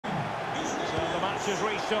match has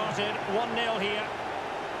restarted. 1-0 here.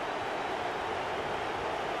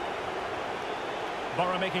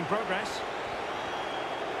 Borough making progress.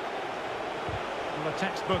 And a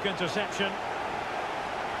textbook interception.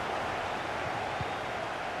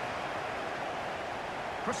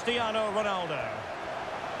 Cristiano Ronaldo.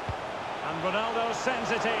 And Ronaldo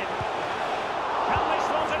sends it in. Can they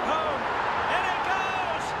slot it home? In it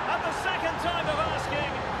goes! And the second time of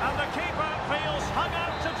asking. And the keeper feels hung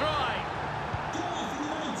out to dry.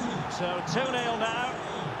 So 2-0 now.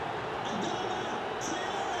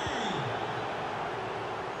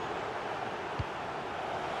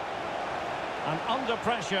 And under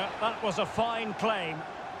pressure, that was a fine claim.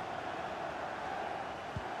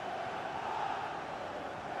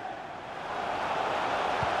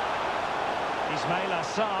 Ismail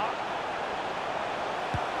Assar.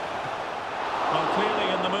 Well,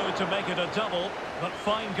 clearly in the mood to make it a double, but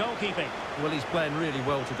fine goalkeeping. Well, he's playing really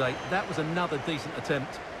well today. That was another decent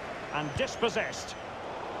attempt. And dispossessed.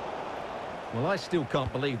 Well, I still can't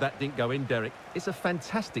believe that didn't go in, Derek. It's a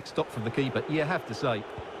fantastic stop from the keeper, you have to say.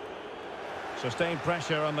 Sustained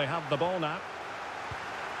pressure, and they have the ball now.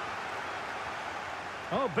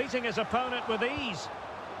 Oh, beating his opponent with ease.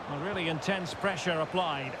 Well, really intense pressure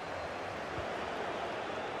applied.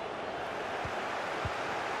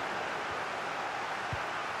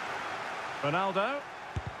 Ronaldo,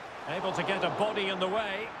 able to get a body in the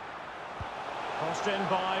way. Crossed in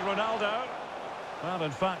by Ronaldo. Well, in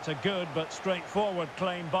fact, a good but straightforward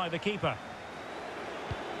claim by the keeper.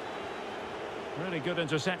 Really good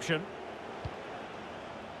interception.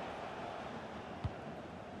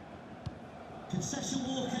 Concession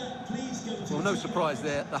Walker, please go to... Well, no surprise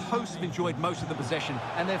there. The hosts have enjoyed most of the possession,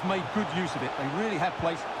 and they've made good use of it. They really have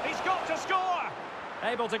placed... He's got to score!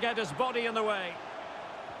 Able to get his body in the way.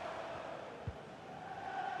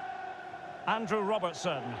 Andrew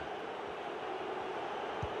Robertson.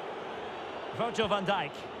 Virgil van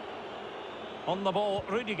Dijk. On the ball,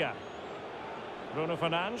 Rudiger. Bruno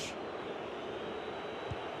Fernandes.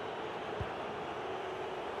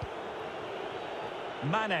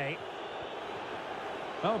 Mane.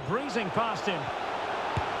 Oh, breezing past him.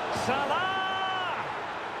 Salah!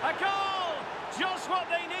 A goal! Just what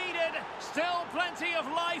they needed. Still plenty of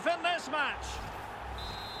life in this match.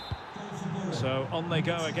 So on they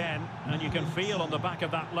go again, and you can feel on the back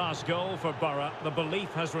of that last goal for Borough, the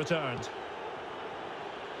belief has returned.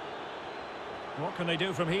 What can they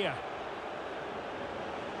do from here?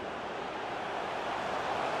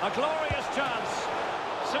 A glorious chance.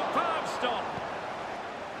 Superb stop.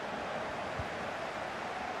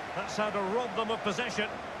 That's how to rob them of possession.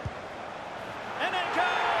 In it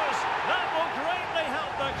goes! That will greatly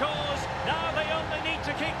help their cause. Now they only need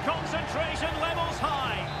to keep concentration levels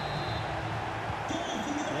high.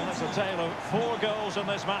 Well, it's a tale of 4 goals in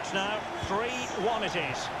this match now. 3-1 it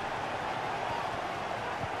is.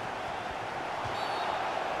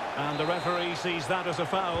 And the referee sees that as a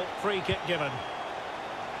foul. Free kick given.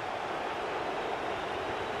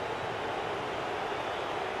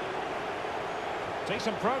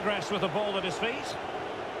 Decent progress with the ball at his feet.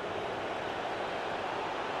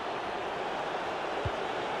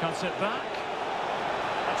 Cuts it back.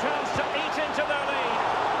 A chance to eat into their lead.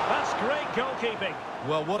 That's great goalkeeping.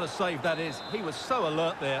 Well, what a save that is. He was so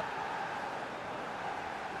alert there.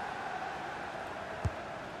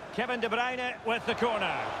 Kevin De Bruyne with the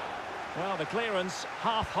corner. Well, the clearance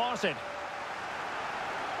half-hearted.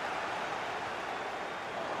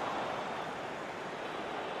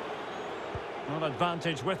 Well,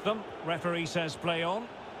 advantage with them. Referee says play on.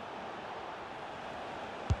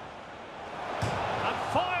 And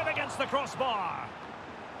fired against the crossbar.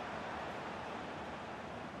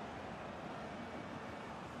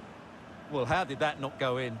 Well, how did that not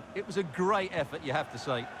go in? It was a great effort, you have to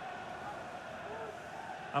say.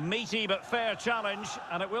 A meaty but fair challenge,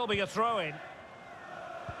 and it will be a throw-in.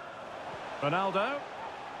 Ronaldo.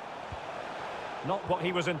 Not what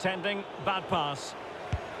he was intending. Bad pass.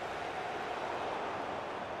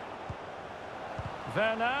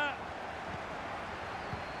 Werner.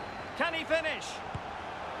 Can he finish?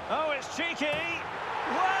 Oh, it's cheeky.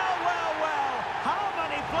 Well, well, well. How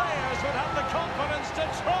many players would have the confidence to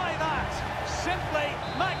try that? Simply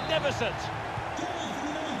magnificent.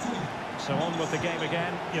 So on with the game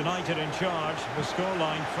again. United in charge. The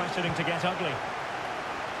scoreline threatening to get ugly.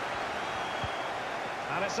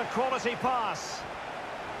 And it's a quality pass.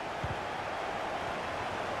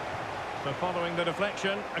 So following the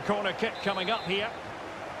deflection, a corner kick coming up here.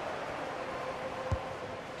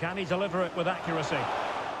 Can he deliver it with accuracy?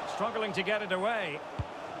 Struggling to get it away.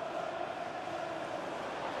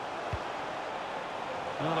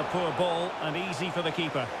 Not a poor ball, and easy for the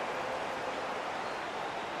keeper.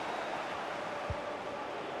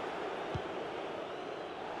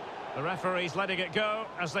 The referee's letting it go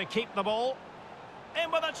as they keep the ball. In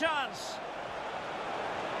with a chance.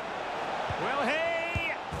 Will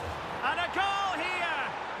he? And a goal here!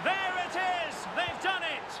 There it is! They've done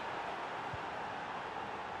it!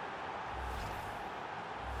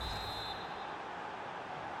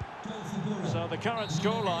 So the current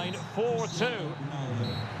scoreline, 4-2.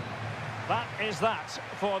 That is that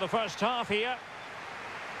for the first half here.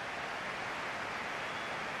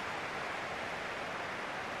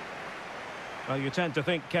 Well, you tend to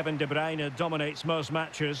think Kevin De Bruyne dominates most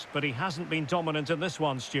matches, but he hasn't been dominant in this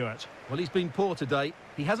one, Stuart. Well, he's been poor today.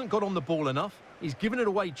 He hasn't got on the ball enough. He's given it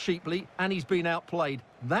away cheaply, and he's been outplayed.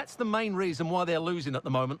 That's the main reason why they're losing at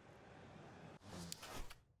the moment.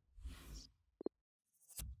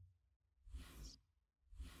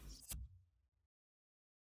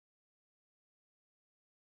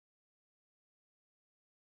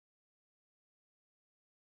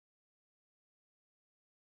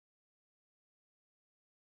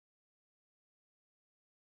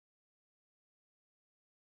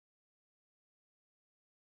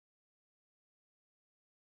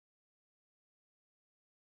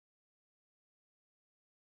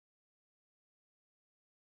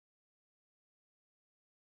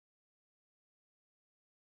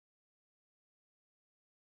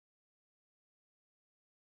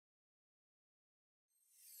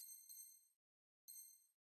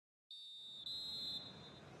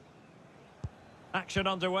 Action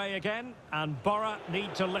underway again, and Borough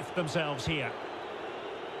need to lift themselves here.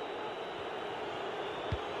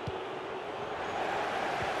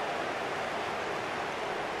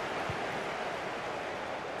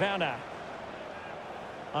 Werner.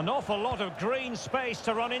 An awful lot of green space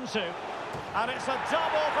to run into. And it's a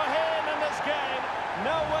double for him in this game.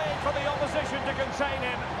 No way for the opposition to contain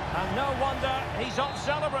him. And no wonder he's off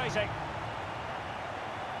celebrating.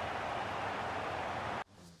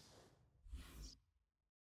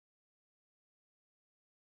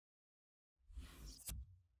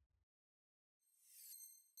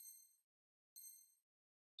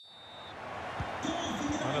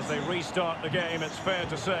 And as they restart the game, it's fair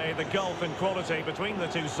to say the gulf in quality between the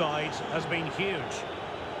two sides has been huge.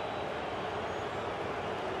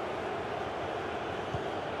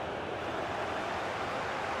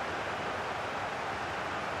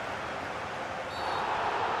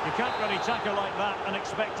 You can't really tackle like that and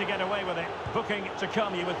expect to get away with it. Booking to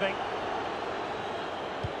come, you would think.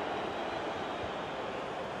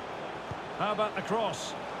 How about the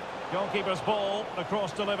cross? Goalkeeper's ball, the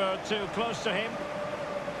cross delivered too close to him.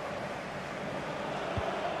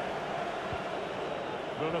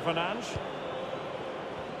 Bruno Fernandes.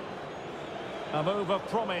 A move of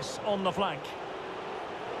promise on the flank.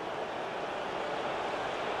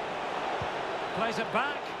 Plays it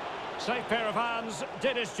back. Safe pair of hands,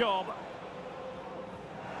 did his job.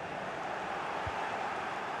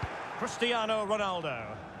 Cristiano Ronaldo.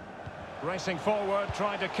 Racing forward,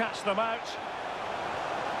 trying to catch them out.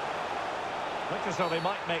 Looks as though they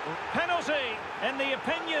might make penalty in the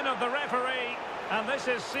opinion of the referee, and this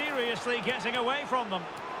is seriously getting away from them.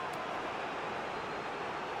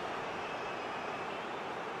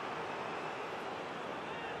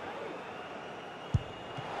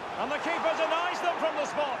 And the keeper denies them from the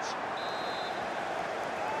spot.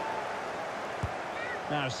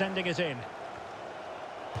 Now sending it in.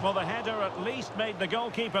 Well, the header at least made the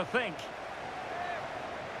goalkeeper think.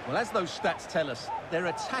 Well, as those stats tell us, their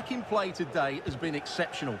attacking play today has been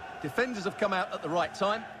exceptional. Defenders have come out at the right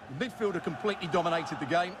time, the midfielder completely dominated the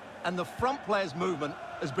game, and the front player's movement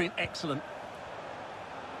has been excellent.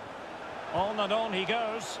 On and on he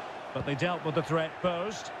goes, but they dealt with the threat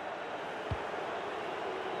posed.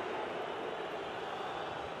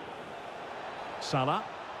 Salah.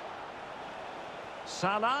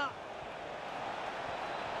 Salah.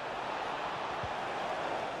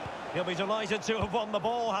 He'll be delighted to have won the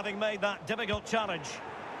ball, having made that difficult challenge.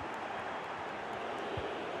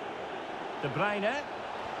 De Bruyne.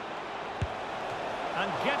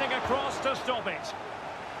 And getting across to stop it.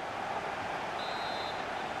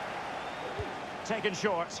 Taken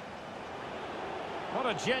short. What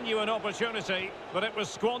a genuine opportunity, but it was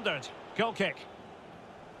squandered. Goal kick.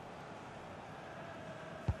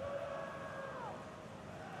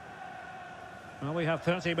 Well, we have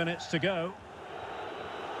 30 minutes to go.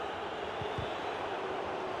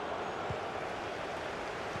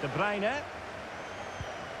 De Bruyne.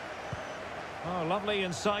 Oh, lovely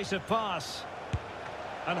incisive pass.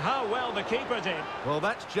 And how well the keeper did. Well,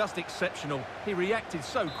 that's just exceptional. He reacted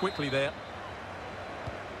so quickly there.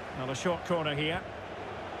 Well, a short corner here.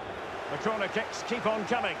 The corner kicks keep on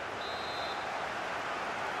coming.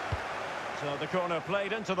 So the corner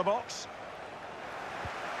played into the box.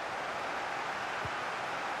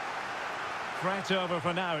 Threat over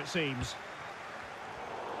for now, it seems.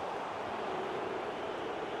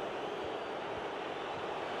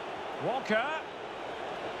 Walker.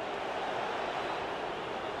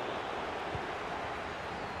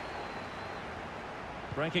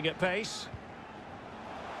 Breaking at pace.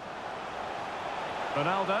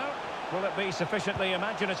 Ronaldo. Will it be sufficiently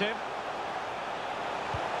imaginative?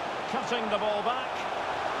 Cutting the ball back.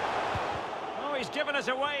 Oh, he's given us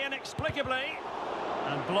away inexplicably.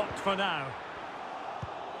 And blocked for now.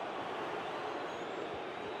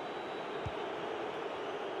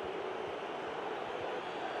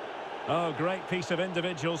 Oh, great piece of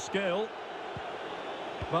individual skill.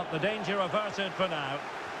 But the danger averted for now.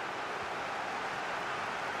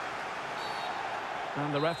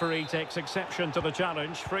 And the referee takes exception to the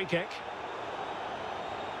challenge. Free kick.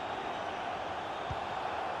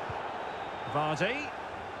 Vardy.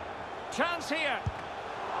 Chance here.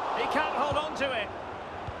 He can't hold on to it.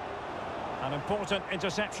 An important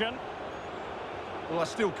interception. Well, I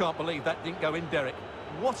still can't believe that didn't go in, Derek.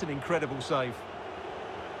 What an incredible save.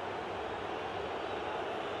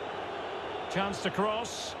 Chance to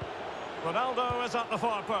cross. Ronaldo is at the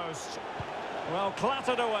far post. Well,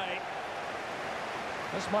 clattered away.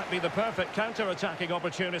 This might be the perfect counter-attacking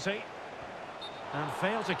opportunity. And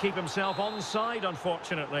failed to keep himself onside,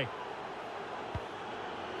 unfortunately.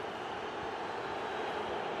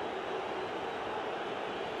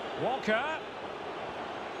 Walker.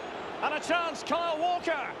 And a chance, Kyle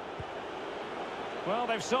Walker. Well,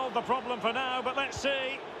 they've solved the problem for now, but let's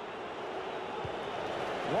see.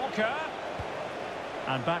 Walker.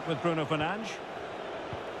 And back with Bruno Fernandes.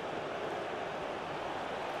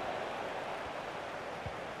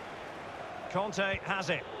 Conte has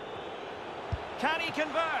it. Can he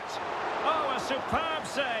convert? Oh, a superb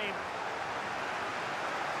save.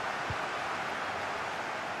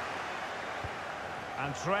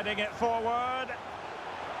 And threading it forward.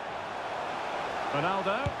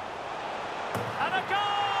 Ronaldo. And a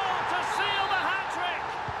goal to seal the hat-trick.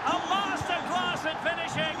 A masterclass in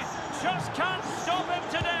finishing. Just can't stop him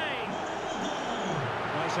today.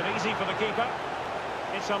 Makes it easy for the keeper.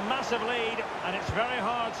 It's a massive lead, and it's very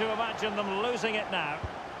hard to imagine them losing it now.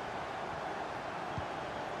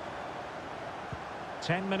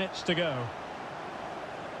 10 minutes to go.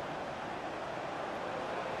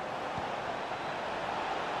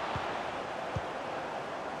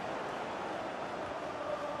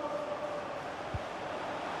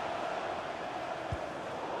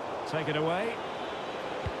 Take it away.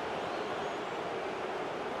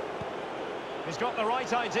 He's got the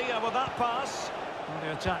right idea with that pass. Well,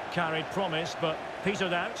 the attack carried promise, but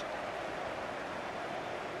petered out.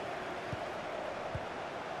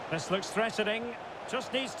 This looks threatening.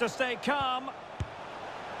 Just needs to stay calm.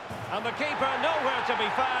 And the keeper nowhere to be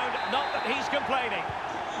found. Not that he's complaining.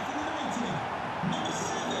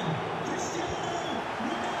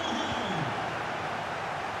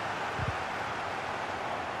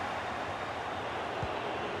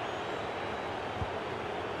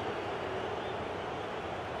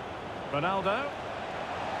 Ronaldo.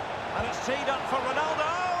 And it's teed up for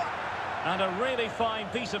Ronaldo. And a really fine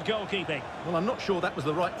piece of goalkeeping. Well, I'm not sure that was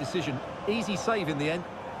the right decision. Easy save in the end.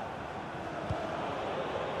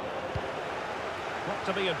 Not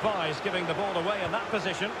to be advised giving the ball away in that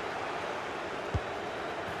position.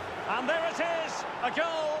 And there it is, a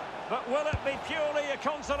goal. But will it be purely a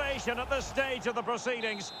consolation at this stage of the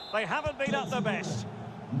proceedings? They haven't been at their best.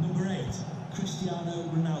 Number 8, Cristiano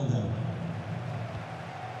Ronaldo.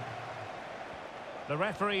 The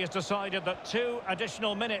referee has decided that 2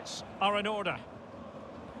 additional minutes are in order.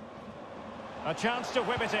 A chance to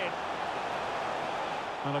whip it in.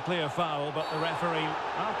 And a clear foul, but the referee,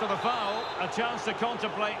 after the foul, a chance to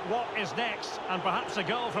contemplate what is next, and perhaps a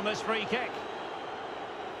goal from this free kick.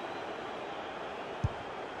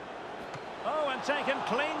 Oh, and taken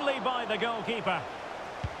cleanly by the goalkeeper.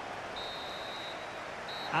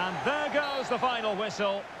 And there goes the final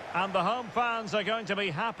whistle. And the home fans are going to be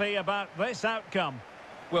happy about this outcome.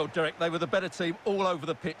 Well, Derek, they were the better team all over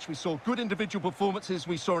the pitch. We saw good individual performances.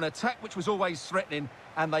 We saw an attack which was always threatening,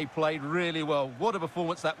 and they played really well. What a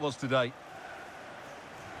performance that was today.